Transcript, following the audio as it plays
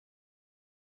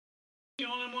The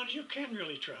only ones you can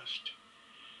really trust.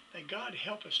 May God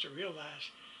help us to realize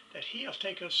that He'll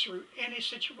take us through any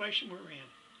situation we're in.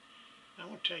 I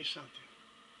want to tell you something.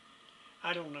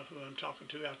 I don't know who I'm talking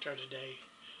to out there today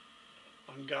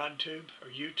on GodTube or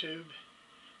YouTube,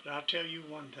 but I'll tell you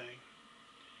one thing.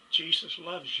 Jesus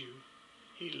loves you.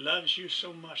 He loves you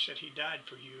so much that He died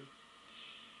for you.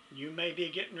 You may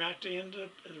be getting right to the end of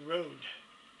the road.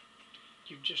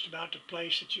 You're just about the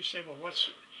place that you say, well,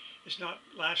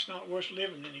 life's not worth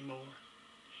living anymore.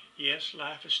 Yes,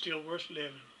 life is still worth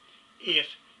living if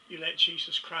you let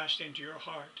Jesus Christ into your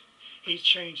heart. He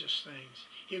changes things.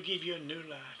 He'll give you a new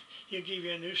life. He'll give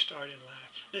you a new start in life.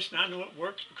 Listen, I know it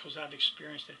works because I've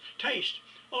experienced it.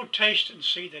 Taste and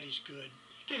see that He's good.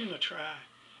 Give Him a try.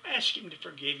 Ask Him to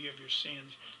forgive you of your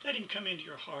sins. Let Him come into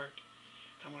your heart.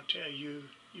 I'm going to tell you,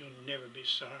 you'll never be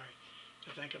sorry.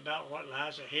 To think about what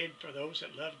lies ahead for those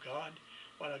that love God.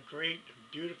 What a great,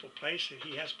 beautiful place that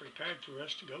He has prepared for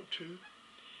us to go to.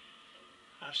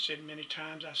 I've said many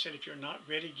times, if you're not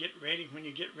ready, get ready. When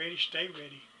you get ready, stay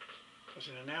ready. Because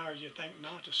in an hour you think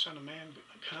not, the Son of Man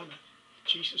cometh.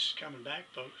 Jesus is coming back,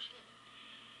 folks.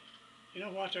 You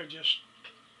know what? There are just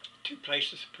two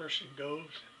places a person goes.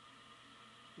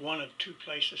 One of two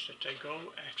places that they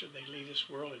go after they leave this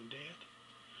world in death.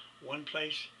 One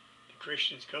place the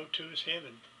Christians go to is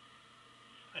heaven.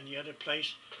 And the other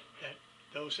place that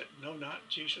those that know not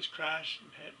Jesus Christ,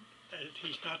 that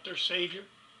He's not their Savior,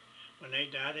 when they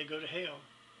die, they go to hell.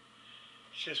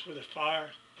 It says, where the fire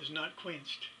is not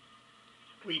quenched.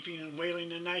 Weeping and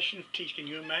wailing and gnashing of teeth. Can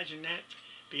you imagine that?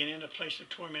 Being in a place of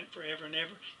torment forever and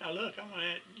ever. Now look, I want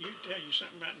to tell you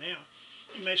something right now.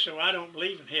 You may say, well, I don't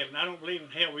believe in heaven. I don't believe in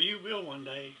hell. Well, you will one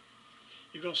day.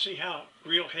 You're going to see how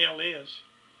real hell is.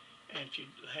 And if you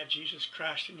have Jesus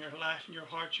Christ in your life and your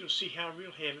heart, you'll see how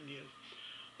real heaven is.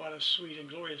 What a sweet and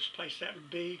glorious place that would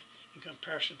be in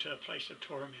comparison to a place of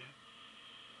torment.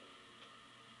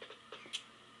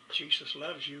 Jesus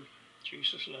loves you.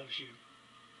 Jesus loves you.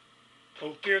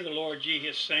 Oh, fear the Lord, ye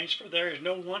His saints, for there is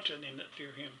no want in them that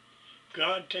fear Him.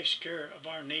 God takes care of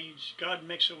our needs. God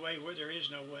makes a way where there is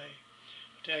no way.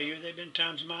 I tell you, there have been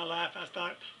times in my life I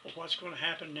thought, well, what's going to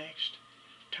happen next?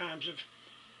 Times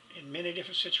in many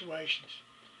different situations.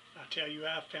 I tell you,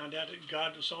 I found out that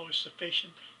God was always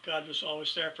sufficient. God was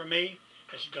always there for me,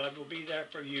 as God will be there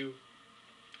for you.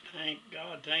 Thank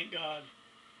God, thank God.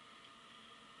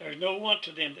 There is no want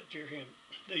to them that fear Him.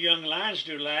 The young lions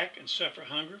do lack and suffer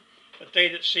hunger, but they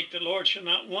that seek the Lord shall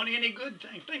not want any good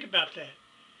thing. Think about that.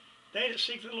 They that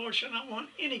seek the Lord shall not want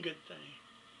any good thing.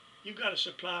 You've got a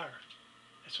supplier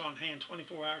that's on hand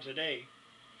 24 hours a day.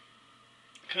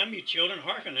 Come, you children,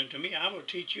 hearken unto me. I will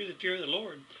teach you the fear of the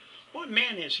Lord. What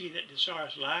man is he that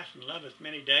desireth life and loveth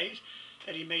many days,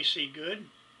 that he may see good?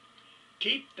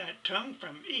 Keep that tongue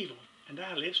from evil, and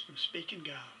thy lips from speaking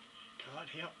guile. God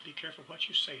help, be careful what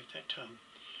you say with that tongue.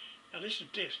 Now listen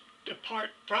to this.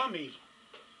 Depart from evil.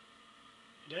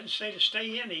 It doesn't say to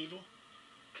stay in evil,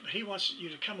 but He wants you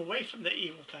to come away from the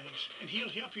evil things, and He'll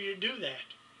help you to do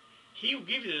that. He'll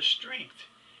give you the strength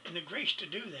and the grace to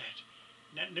do that,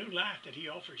 and that new life that He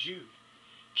offers you.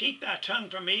 Keep thy tongue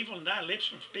from evil and thy lips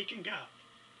from speaking guile.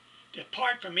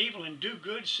 Depart from evil and do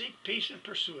good. Seek peace and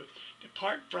pursue it.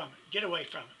 Depart from it. Get away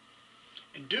from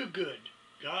it. And do good.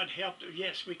 God help.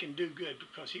 Yes, we can do good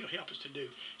because He'll help us to do.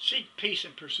 Seek peace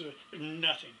and pursue it. There's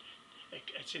nothing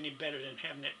that's any better than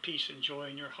having that peace and joy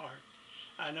in your heart.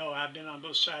 I know I've been on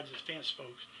both sides of the fence,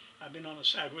 folks. I've been on the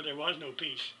side where there was no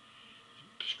peace.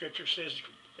 Scripture says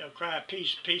they'll cry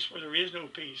peace, peace where there is no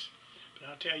peace. But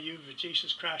I'll tell you, with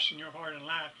Jesus Christ in your heart and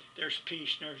life, there's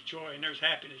peace, and there's joy, and there's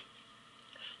happiness.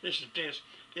 Listen to this.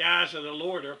 The eyes of the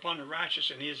Lord are upon the righteous,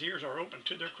 and His ears are open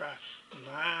to their cry.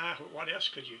 My, what else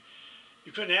could you?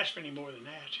 You couldn't ask for any more than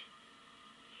that.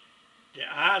 The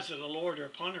eyes of the Lord are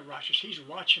upon the righteous. He's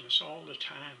watching us all the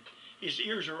time. His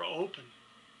ears are open.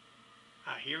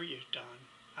 I hear you, Don.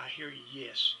 I hear you.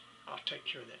 Yes, I'll take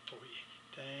care of that for you.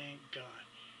 Thank God.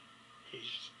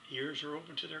 His ears are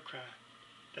open to their cry.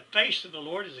 The face of the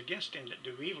Lord is against them that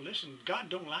do evil. Listen, God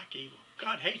don't like evil.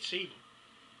 God hates evil.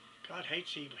 God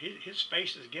hates evil. His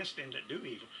face is against them that do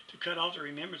evil, to cut off the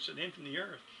remembrance of them from the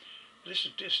earth.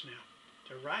 Listen to this now.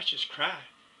 The righteous cry,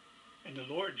 and the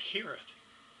Lord heareth,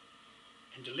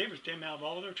 and delivereth them out of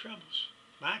all their troubles.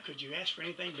 My, could you ask for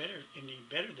anything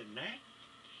better than that?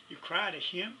 You cry to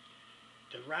Him,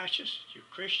 the righteous, you're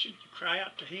Christian, you cry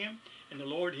out to Him, and the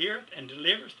Lord heareth and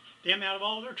delivereth them out of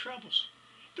all their troubles.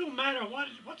 Don't matter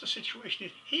what the situation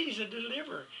is, He's a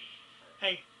deliverer.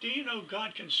 Hey, do you know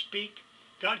God can speak?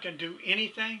 God can do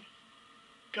anything.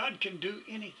 God can do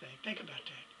anything. Think about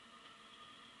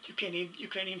that. You can't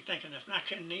even think enough. And I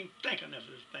can't even think enough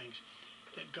of the things.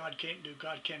 that God can't do.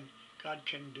 God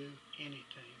can do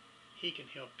anything. He can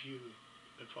help you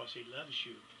because he loves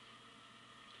you.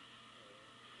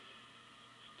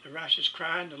 The righteous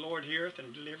cry, and the Lord heareth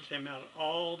and delivereth them out of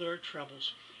all their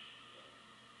troubles.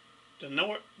 The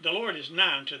Lord is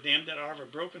nigh unto them that are of a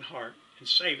broken heart, and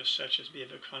saveth such as be of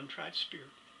a contrite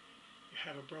spirit. You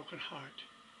have a broken heart,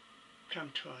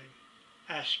 come to him.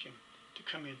 Ask him to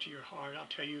come into your heart. I'll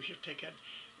tell you, he'll take that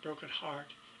broken heart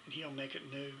and he'll make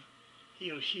it new.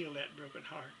 He'll heal that broken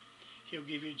heart. He'll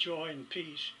give you joy and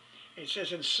peace. It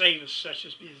says, and saveth such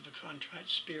as be of a contrite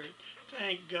spirit.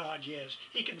 Thank God, yes.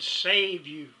 He can save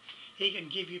you. He can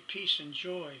give you peace and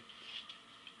joy.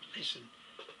 Listen,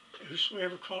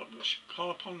 whosoever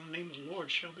call upon the name of the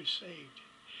Lord shall be saved.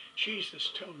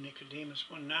 Jesus told Nicodemus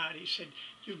one night, he said,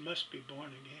 you must be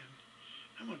born again.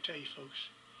 I'm going to tell you, folks,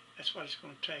 that's what it's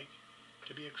going to take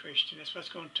to be a Christian. That's what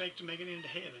it's going to take to make it into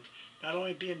heaven. Not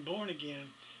only being born again,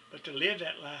 but to live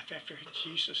that life after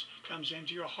Jesus comes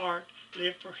into your heart.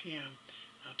 Live for him.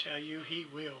 I'll tell you, he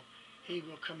will. He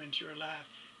will come into your life.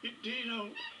 Do you know,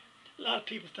 a lot of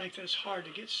people think that it's hard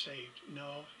to get saved.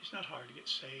 No, it's not hard to get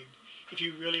saved. If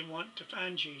you really want to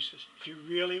find Jesus, if you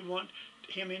really want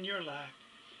him in your life,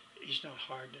 he's not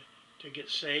hard to get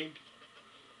saved.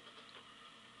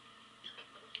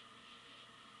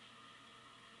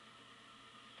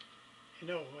 You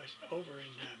know, it's over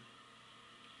in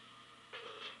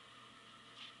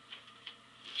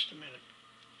just a minute.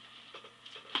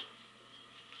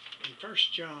 In 1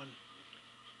 John,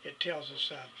 it tells us,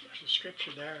 there's a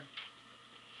scripture there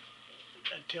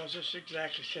that tells us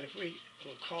exactly, said if we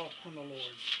will call upon the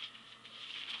Lord.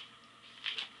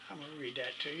 I'm going to read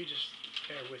that to you. Just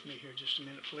bear with me here just a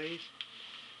minute, please.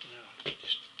 And I'll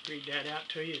just read that out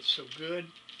to you. It's so good.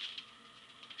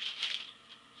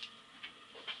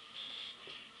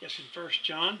 Yes, in 1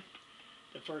 John,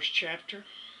 the first chapter.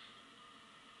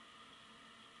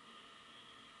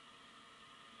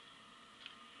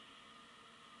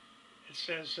 It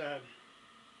says,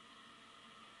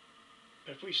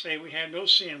 but if we say we have no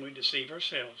sin, we deceive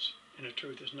ourselves, and the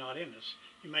truth is not in us.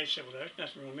 You may say, well, there's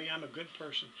nothing wrong with me. I'm a good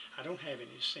person. I don't have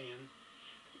any sin.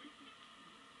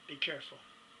 Be careful.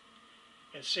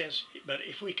 It says, but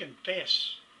if we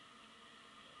confess,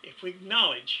 if we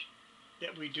acknowledge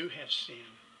that we do have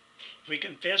sin, if we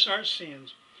confess our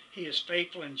sins, he is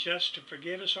faithful and just to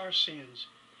forgive us our sins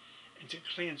and to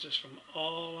cleanse us from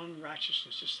all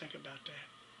unrighteousness. Just think about that.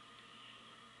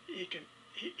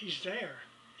 He's there.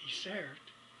 He's there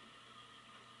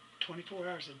 24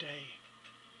 hours a day.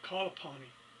 Call upon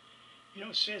him. You know,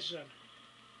 it says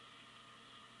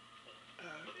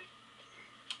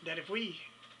that if we,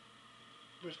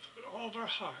 with all of our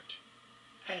heart,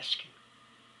 ask him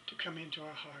to come into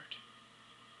our heart.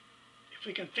 If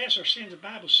we confess our sins, the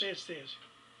Bible says this.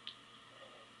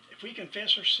 If we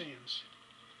confess our sins,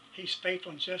 he's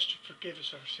faithful and just to forgive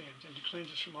us our sins and to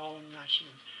cleanse us from all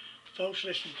unrighteousness. Folks,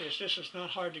 listen to this. This is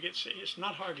not hard to get saved. It's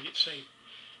not hard to get saved.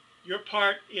 Your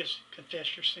part is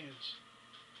confess your sins.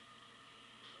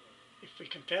 If we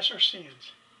confess our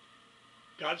sins,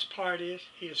 God's part is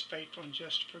he is faithful and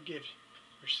just to forgive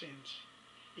your sins.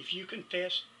 If you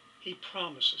confess, he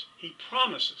promises he'll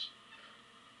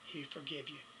forgive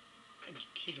you. And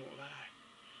he don't lie.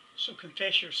 So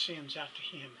confess your sins out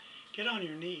to him. Get on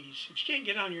your knees. If you can't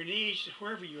get on your knees,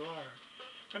 wherever you are,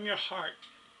 from your heart,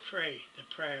 pray the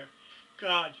prayer.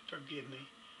 God, forgive me.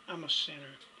 I'm a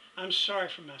sinner. I'm sorry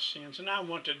for my sins, and I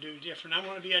want to do different. I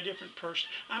want to be a different person.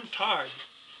 I'm tired.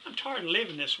 I'm tired of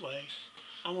living this way.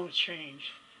 I want to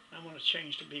change. I want to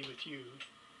change to be with you.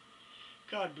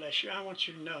 God bless you. I want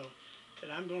you to know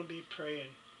that I'm going to be praying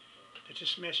that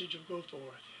this message will go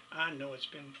forth. I know it's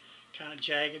been kind of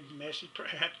jagged, messy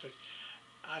perhaps, but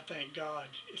I thank God.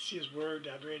 It's his word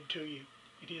I've read to you,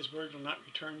 and his word will not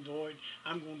return void.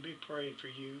 I'm going to be praying for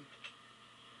you.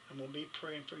 I'm going to be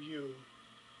praying for you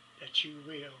that you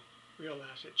will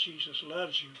realize that Jesus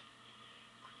loves you.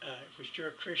 If you're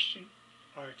a Christian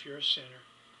or if you're a sinner,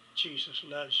 Jesus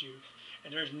loves you,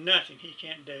 and there's nothing he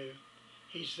can't do.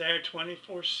 He's there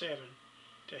 24/7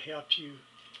 to help you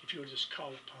if you'll just call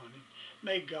upon him.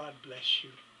 May God bless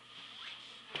you.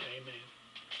 Amen.